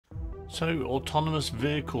So autonomous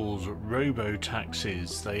vehicles,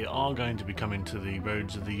 robo-taxis, they are going to be coming to the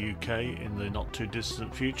roads of the UK in the not too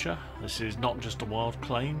distant future. This is not just a wild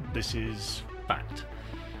claim, this is fact.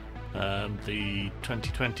 The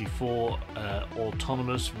 2024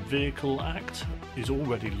 Autonomous Vehicle Act is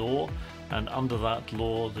already law, and under that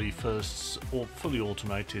law the first fully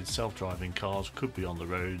automated self-driving cars could be on the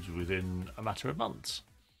roads within a matter of months.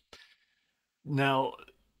 Now,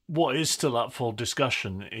 what is still up for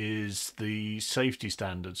discussion is the safety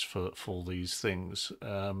standards for these things.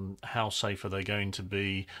 How safe are they going to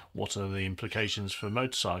be? What are the implications for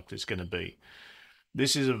motorcyclists going to be?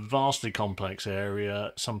 This is a vastly complex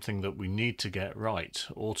area, something that we need to get right.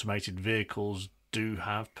 Automated vehicles do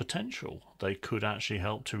have potential. They could actually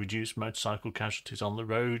help to reduce motorcycle casualties on the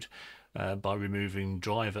road by removing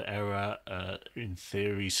driver error. In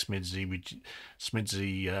theory, 𝐕𝐶𝐸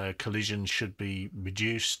collisions should be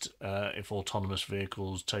reduced if autonomous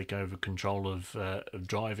vehicles take over control of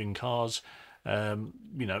driving cars.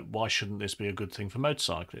 Why shouldn't this be a good thing for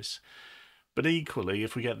motorcyclists? But equally,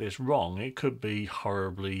 if we get this wrong, it could be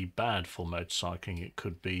horribly bad for motorcycling. It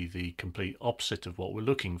could be the complete opposite of what we're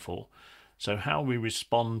looking for. So how we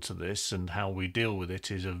respond to this and how we deal with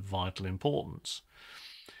it is of vital importance.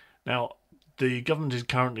 Now, the government is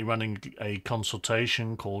currently running a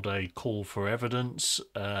consultation called a Call for Evidence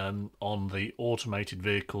on the automated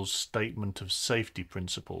vehicles statement of safety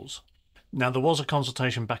principles. Now, there was a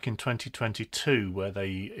consultation back in 2022 where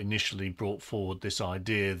they initially brought forward this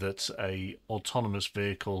idea that a autonomous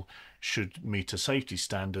vehicle should meet a safety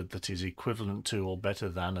standard that is equivalent to or better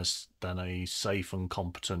than a safe and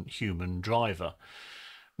competent human driver.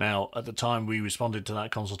 Now, at the time, we responded to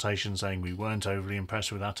that consultation saying we weren't overly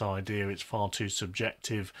impressed with that idea. It's far too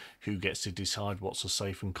subjective. Who gets to decide what's a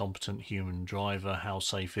safe and competent human driver? How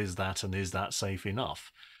safe is that, and is that safe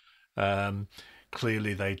enough?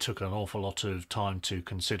 Clearly, they took an awful lot of time to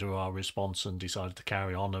consider our response and decided to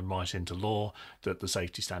carry on and write into law that the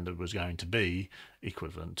safety standard was going to be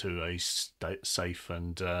equivalent to a safe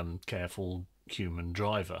and careful human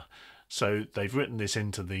driver. So they've written this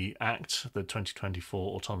into the Act, the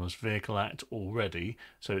 2024 Autonomous Vehicle Act already,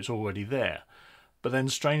 so it's already there. But then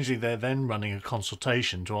strangely, they're then running a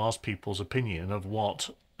consultation to ask people's opinion of what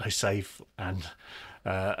a safe and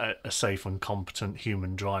competent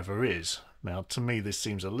human driver is. Now, to me, this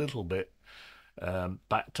seems a little bit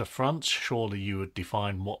back to front. Surely you would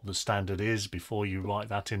define what the standard is before you write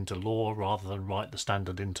that into law, rather than write the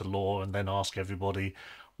standard into law and then ask everybody,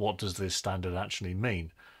 what does this standard actually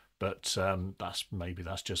mean? But maybe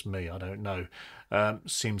that's just me, I don't know.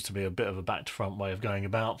 Seems to be a bit of a back to front way of going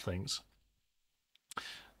about things.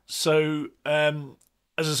 So, as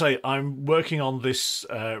I say, I'm working on this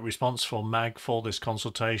response for MAG for this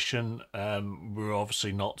consultation. We're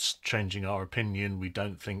obviously not changing our opinion. We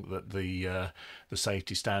don't think that the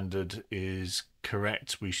safety standard is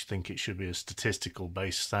correct. We think it should be a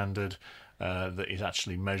statistical-based standard that is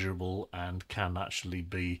actually measurable and can actually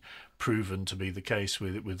be proven to be the case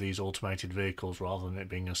with these automated vehicles, rather than it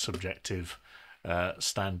being a subjective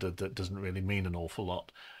standard that doesn't really mean an awful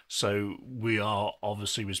lot. So we are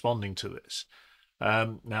obviously responding to this.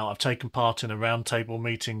 Now, I've taken part in a roundtable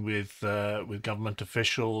meeting with government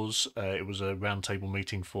officials. It was a roundtable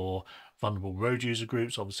meeting for vulnerable road user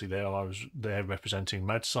groups. Obviously, they're representing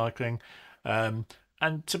motorcycling.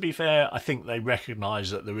 And to be fair, I think they recognise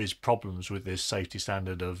that there is problems with this safety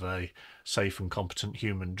standard of a safe and competent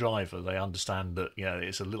human driver. They understand that,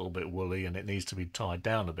 it's a little bit woolly and it needs to be tied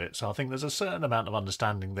down a bit. So I think there's a certain amount of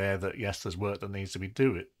understanding there that, yes, there's work that needs to be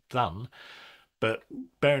done. But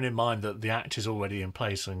bearing in mind that the Act is already in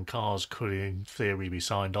place and cars could, in theory, be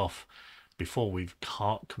signed off before we've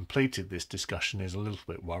completed this discussion is a little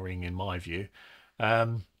bit worrying in my view.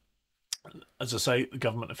 As I say, the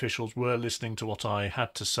government officials were listening to what I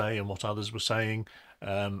had to say and what others were saying,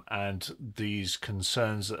 and these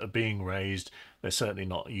concerns that are being raised, they're certainly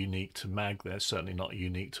not unique to MAG, they're certainly not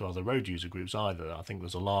unique to other road user groups either. I think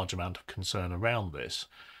there's a large amount of concern around this.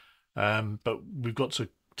 But we've got to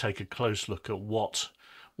take a close look at what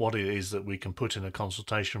it is that we can put in a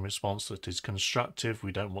consultation response that is constructive.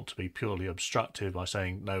 We don't want to be purely obstructive by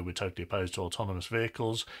saying, no, we're totally opposed to autonomous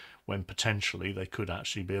vehicles, when potentially they could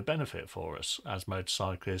actually be a benefit for us as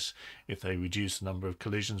motorcyclists. If they reduce the number of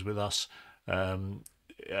collisions with us,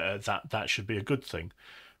 that should be a good thing.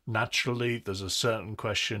 Naturally, there's a certain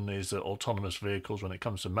question, is that autonomous vehicles, when it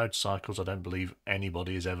comes to motorcycles, I don't believe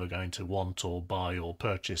anybody is ever going to want or buy or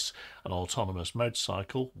purchase an autonomous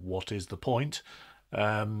motorcycle. What is the point?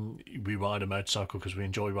 We ride a motorcycle because we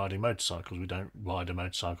enjoy riding motorcycles. We don't ride a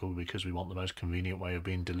motorcycle because we want the most convenient way of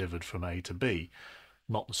being delivered from A to B.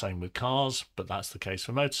 Not the same with cars, but that's the case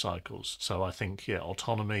for motorcycles. So I think, yeah,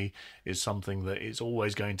 autonomy is something that is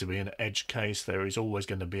always going to be an edge case. There is always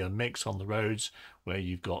going to be a mix on the roads where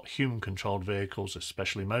you've got human-controlled vehicles,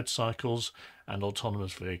 especially motorcycles, and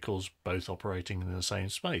autonomous vehicles, both operating in the same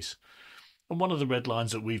space. And one of the red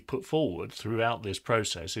lines that we've put forward throughout this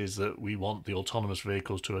process is that we want the autonomous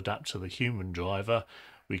vehicles to adapt to the human driver.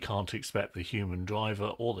 We can't expect the human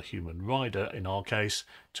driver or the human rider, in our case,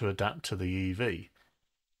 to adapt to the EV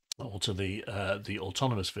or to the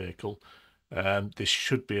autonomous vehicle. This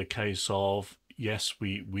should be a case of, yes,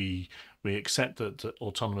 we accept that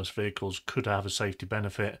autonomous vehicles could have a safety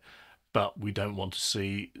benefit, but we don't want to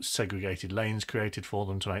see segregated lanes created for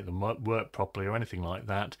them to make them work properly or anything like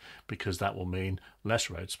that, because that will mean less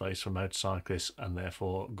road space for motorcyclists and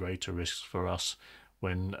therefore greater risks for us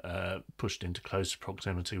when pushed into closer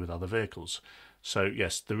proximity with other vehicles. So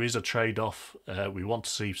yes, there is a trade-off. We want to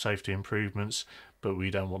see safety improvements, but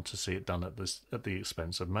we don't want to see it done at the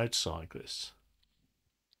expense of motorcyclists.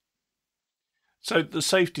 So the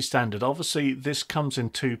safety standard, obviously this comes in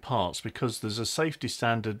two parts, because there's a safety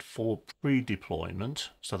standard for pre-deployment.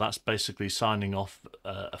 So that's basically signing off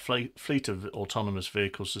a fleet of autonomous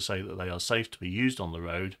vehicles to say that they are safe to be used on the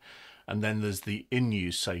road. And then there's the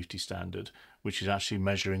in-use safety standard, which is actually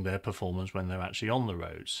measuring their performance when they're actually on the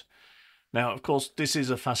roads. Now, of course, this is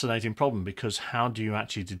a fascinating problem, because how do you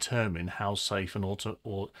actually determine how safe an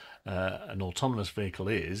autonomous vehicle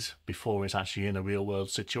is before it's actually in a real-world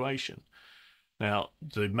situation? Now,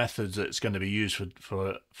 the method that's going to be used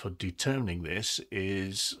for determining this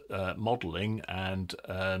is modelling and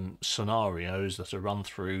scenarios that are run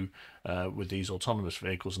through with these autonomous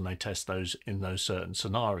vehicles, and they test those in those certain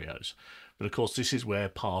scenarios. But of course, this is where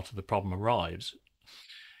part of the problem arrives.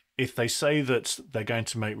 If they say that they're going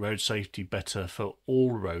to make road safety better for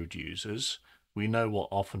all road users, we know what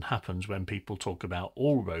often happens when people talk about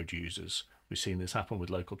all road users. We've seen this happen with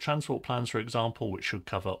local transport plans, for example, which should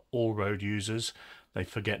cover all road users. They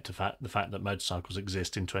forget the fact that motorcycles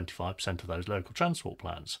exist in 25% of those local transport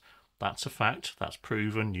plans. That's a fact. That's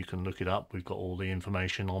proven. You can look it up. We've got all the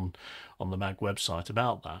information on the MAG website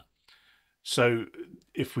about that. So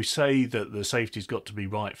if we say that the safety's got to be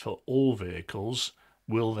right for all vehicles,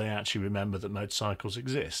 will they actually remember that motorcycles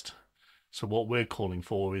exist? So what we're calling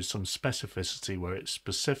for is some specificity where it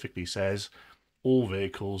specifically says all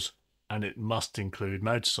vehicles, and it must include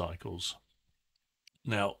motorcycles.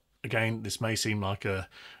 Now, again, this may seem like a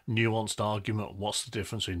nuanced argument. What's the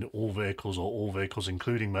difference between all vehicles or all vehicles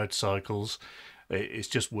including motorcycles? It's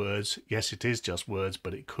just words. Yes, it is just words,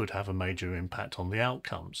 but it could have a major impact on the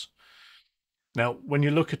outcomes. Now, when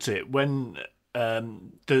you look at it,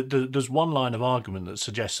 there's one line of argument that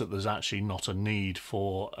suggests that there's actually not a need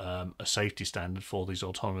for a safety standard for these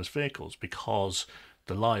autonomous vehicles, because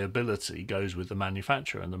the liability goes with the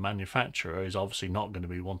manufacturer, and the manufacturer is obviously not going to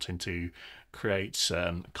be wanting to create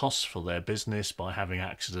costs for their business by having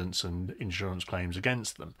accidents and insurance claims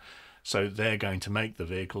against them. So they're going to make the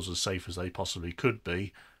vehicles as safe as they possibly could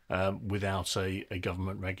be without a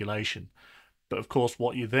government regulation. But of course,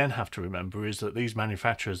 what you then have to remember is that these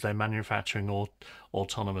manufacturers, they're manufacturing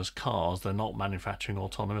autonomous cars, they're not manufacturing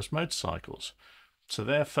autonomous motorcycles. So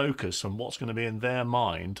their focus and what's going to be in their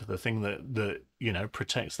mind, the thing that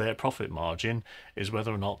protects their profit margin, is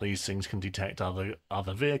whether or not these things can detect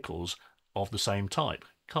other vehicles of the same type,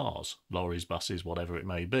 cars, lorries, buses, whatever it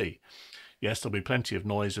may be. Yes, there'll be plenty of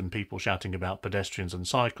noise and people shouting about pedestrians and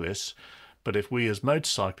cyclists, but if we as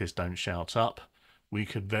motorcyclists don't shout up, we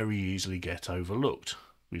could very easily get overlooked.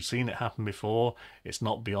 We've seen it happen before. It's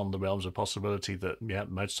not beyond the realms of possibility that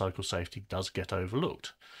motorcycle safety does get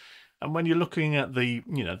overlooked. And when you're looking at the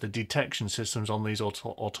detection systems on these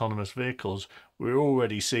autonomous vehicles, we're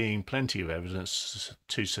already seeing plenty of evidence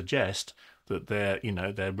to suggest that their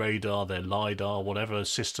radar, their LiDAR, whatever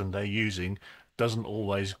system they're using, doesn't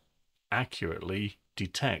always accurately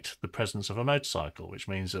detect the presence of a motorcycle, which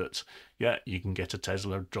means that you can get a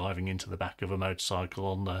Tesla driving into the back of a motorcycle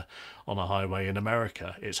on a highway in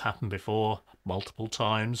America. It's happened before multiple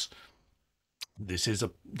times. This is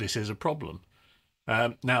a problem.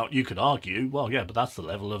 Now you could argue, well, yeah, but that's the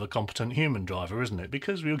level of a competent human driver, isn't it?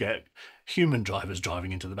 Because we'll get human drivers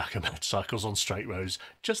driving into the back of motorcycles on straight roads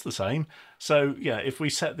just the same. So yeah, if we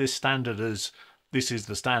set this standard as this is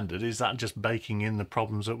the standard, is that just baking in the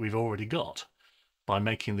problems that we've already got by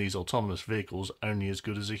making these autonomous vehicles only as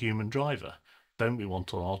good as a human driver? Don't we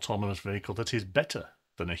want an autonomous vehicle that is better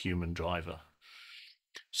than a human driver?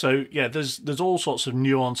 So yeah, there's all sorts of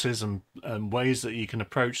nuances and ways that you can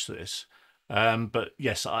approach this. But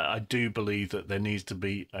yes, I do believe that there needs to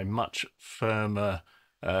be a much firmer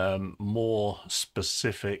more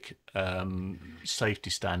specific safety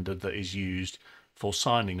standard that is used for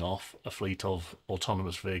signing off a fleet of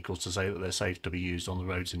autonomous vehicles to say that they're safe to be used on the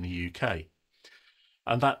roads in the UK.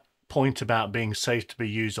 And that point about being safe to be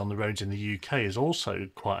used on the roads in the UK is also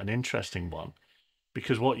quite an interesting one,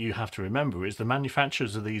 because what you have to remember is the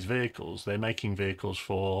manufacturers of these vehicles, they're making vehicles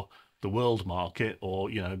for the world market, or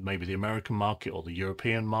maybe the American market or the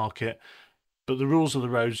European market, but the rules of the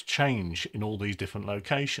roads change in all these different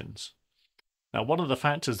locations. Now, one of the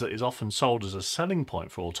factors that is often sold as a selling point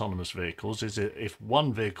for autonomous vehicles is that if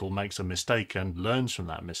one vehicle makes a mistake and learns from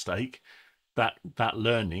that mistake, that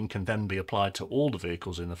learning can then be applied to all the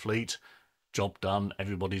vehicles in the fleet. Job done,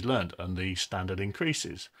 everybody's learned, and the standard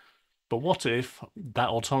increases. But what if that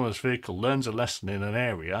autonomous vehicle learns a lesson in an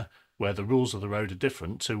area where the rules of the road are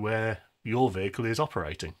different to where your vehicle is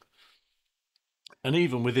operating? And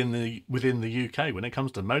even within the UK, when it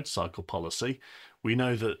comes to motorcycle policy, we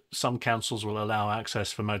know that some councils will allow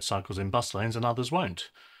access for motorcycles in bus lanes and others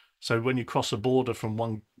won't. So when you cross a border from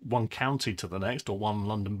one county to the next, or one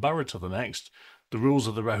London borough to the next, the rules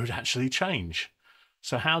of the road actually change.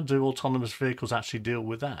 So how do autonomous vehicles actually deal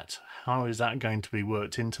with that? How is that going to be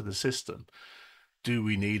worked into the system? Do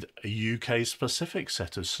we need a UK-specific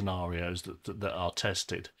set of scenarios that are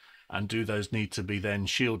tested? And do those need to be then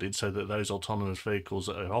shielded so that those autonomous vehicles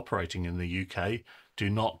that are operating in the UK do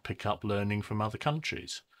not pick up learning from other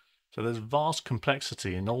countries? So there's vast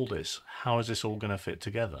complexity in all this. How is this all going to fit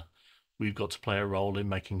together? We've got to play a role in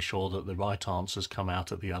making sure that the right answers come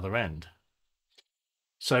out at the other end.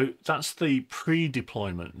 So that's the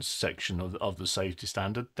pre-deployment section of the safety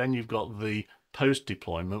standard. Then you've got the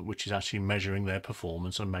post-deployment, which is actually measuring their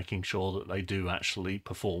performance and making sure that they do actually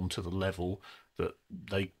perform to the level that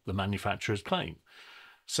the manufacturers claim.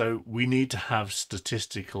 So we need to have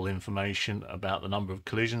statistical information about the number of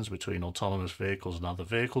collisions between autonomous vehicles and other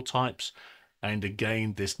vehicle types. And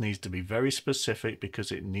again, this needs to be very specific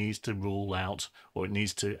because it needs to rule out, or it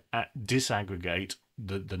needs to disaggregate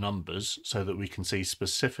the numbers so that we can see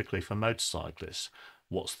specifically for motorcyclists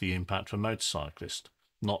what's the impact for motorcyclists,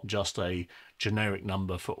 not just a generic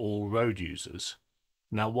number for all road users.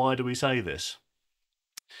 Now, why do we say this?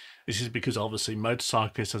 This is because obviously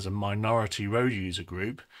motorcyclists as a minority road user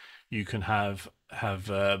group, you can have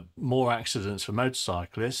more accidents for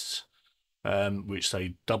motorcyclists, which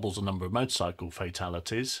say doubles the number of motorcycle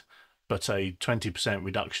fatalities, but a 20%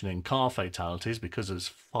 reduction in car fatalities because there's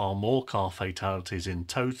far more car fatalities in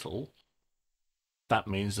total. That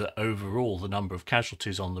means that overall the number of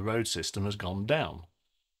casualties on the road system has gone down.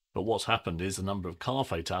 But what's happened is the number of car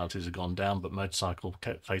fatalities have gone down, but motorcycle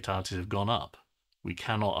fatalities have gone up. We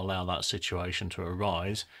cannot allow that situation to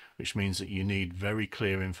arise, which means that you need very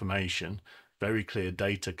clear information, very clear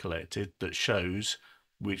data collected that shows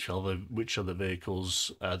which are the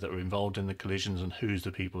vehicles that are involved in the collisions and who's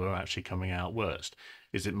the people who are actually coming out worst.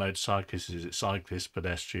 Is it motorcyclists? Is it cyclists,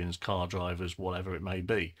 pedestrians, car drivers, whatever it may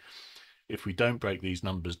be? If we don't break these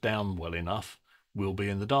numbers down well enough, we'll be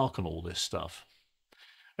in the dark on all this stuff.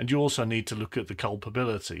 And you also need to look at the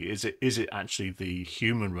culpability. Is it actually the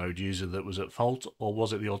human road user that was at fault, or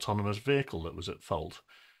was it the autonomous vehicle that was at fault?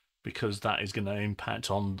 Because that is going to impact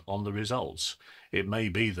on the results. It may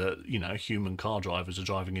be that, human car drivers are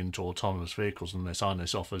driving into autonomous vehicles and they sign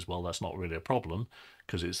this off as, well, that's not really a problem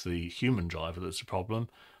because it's the human driver that's a problem.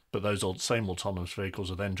 But those same autonomous vehicles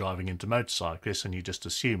are then driving into motorcyclists and you're just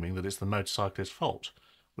assuming that it's the motorcyclist's fault.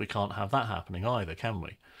 We can't have that happening either, can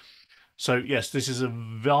we? So yes, this is a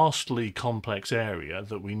vastly complex area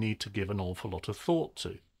that we need to give an awful lot of thought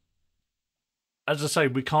to. As I say,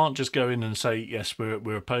 we can't just go in and say, yes,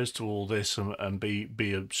 we're opposed to all this and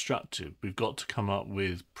be obstructive. We've got to come up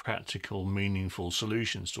with practical, meaningful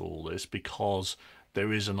solutions to all this because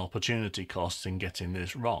there is an opportunity cost in getting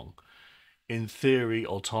this wrong. In theory,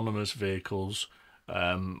 autonomous vehicles,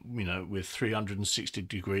 with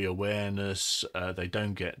 360-degree awareness, they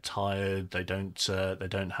don't get tired, they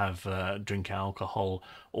don't have drink alcohol.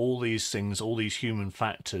 All these things, all these human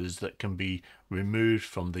factors that can be removed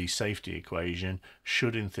from the safety equation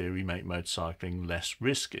should, in theory, make motorcycling less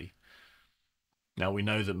risky. Now, we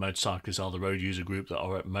know that motorcyclists are the road user group that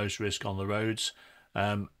are at most risk on the roads.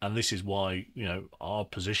 And this is why, our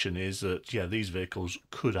position is that, yeah, these vehicles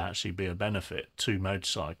could actually be a benefit to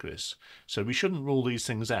motorcyclists. So we shouldn't rule these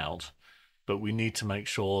things out, but we need to make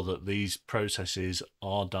sure that these processes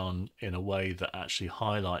are done in a way that actually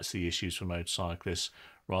highlights the issues for motorcyclists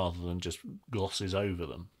rather than just glosses over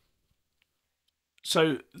them.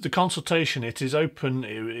 So the consultation, it is open.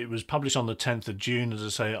 It was published on the 10th of June. As I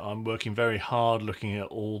say, I'm working very hard looking at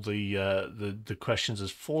all the questions.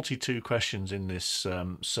 There's 42 questions in this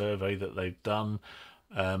survey that they've done.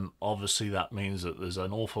 Obviously, that means that there's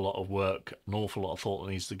an awful lot of work, an awful lot of thought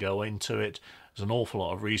that needs to go into it. There's an awful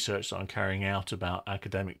lot of research that I'm carrying out about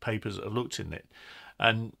academic papers that have looked in it.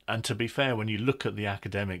 And to be fair, when you look at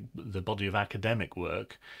the body of academic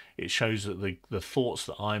work, it shows that the thoughts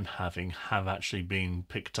that I'm having have actually been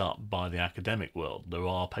picked up by the academic world. There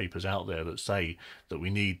are papers out there that say that we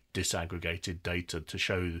need disaggregated data to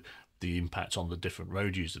show the impact on the different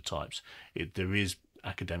road user types. There is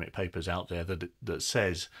academic papers out there that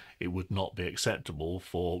says it would not be acceptable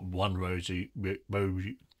for one road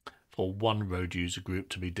user group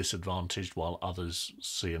to be disadvantaged while others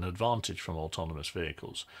see an advantage from autonomous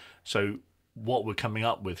vehicles. So what we're coming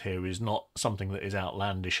up with here is not something that is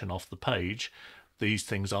outlandish and off the page. These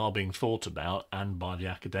things are being thought about, and by the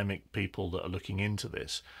academic people that are looking into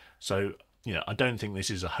this. So I don't think this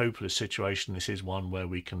is a hopeless situation. This is one where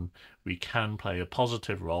we can play a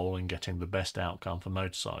positive role in getting the best outcome for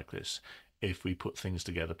motorcyclists if we put things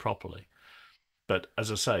together properly. But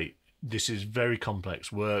as I say, this is very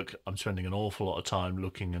complex work. I'm spending an awful lot of time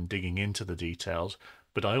looking and digging into the details,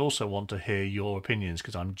 but I also want to hear your opinions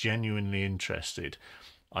because I'm genuinely interested.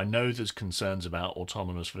 I know there's concerns about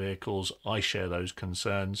autonomous vehicles. I share those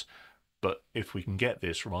concerns. But if we can get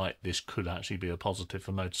this right, this could actually be a positive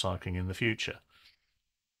for motorcycling in the future.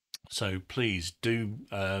 So please do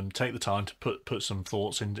take the time to put some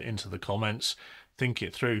thoughts into the comments, think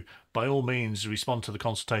it through. By all means, respond to the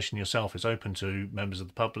consultation yourself. It's open to members of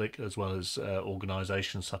the public as well as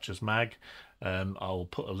organisations such as MAG. I'll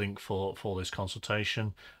put a link for this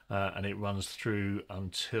consultation, and it runs through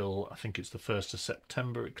until I think it's the 1st of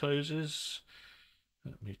September it closes.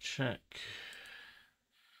 Let me check.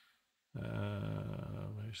 How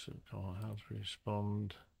to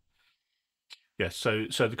respond. Yes, so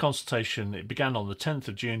the consultation, it began on the 10th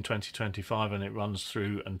of June 2025 and it runs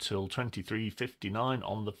through until 23:59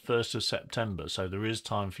 on the 1st of September. So there is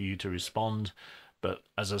time for you to respond. But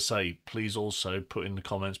as I say, please also put in the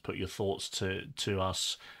comments, put your thoughts to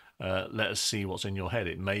us. Let us see what's in your head.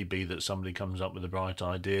 It may be that somebody comes up with a bright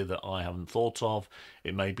idea that I haven't thought of.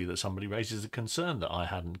 It may be that somebody raises a concern that I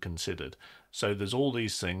hadn't considered. So there's all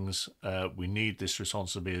these things. We need this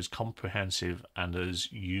response to be as comprehensive and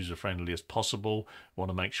as user-friendly as possible. We want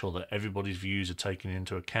to make sure that everybody's views are taken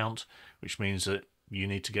into account, which means that you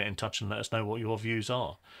need to get in touch and let us know what your views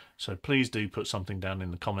are. So please do put something down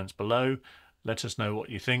in the comments below. Let us know what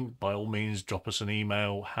you think. By all means, drop us an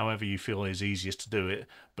email, however you feel is easiest to do it,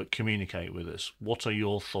 but communicate with us. What are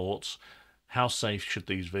your thoughts? How safe should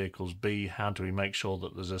these vehicles be? How do we make sure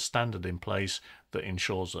that there's a standard in place that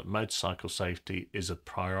ensures that motorcycle safety is a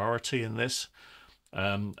priority in this?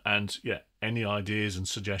 And yeah, any ideas and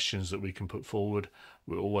suggestions that we can put forward,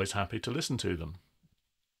 we're always happy to listen to them.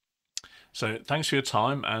 So thanks for your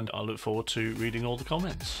time, and I look forward to reading all the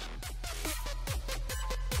comments.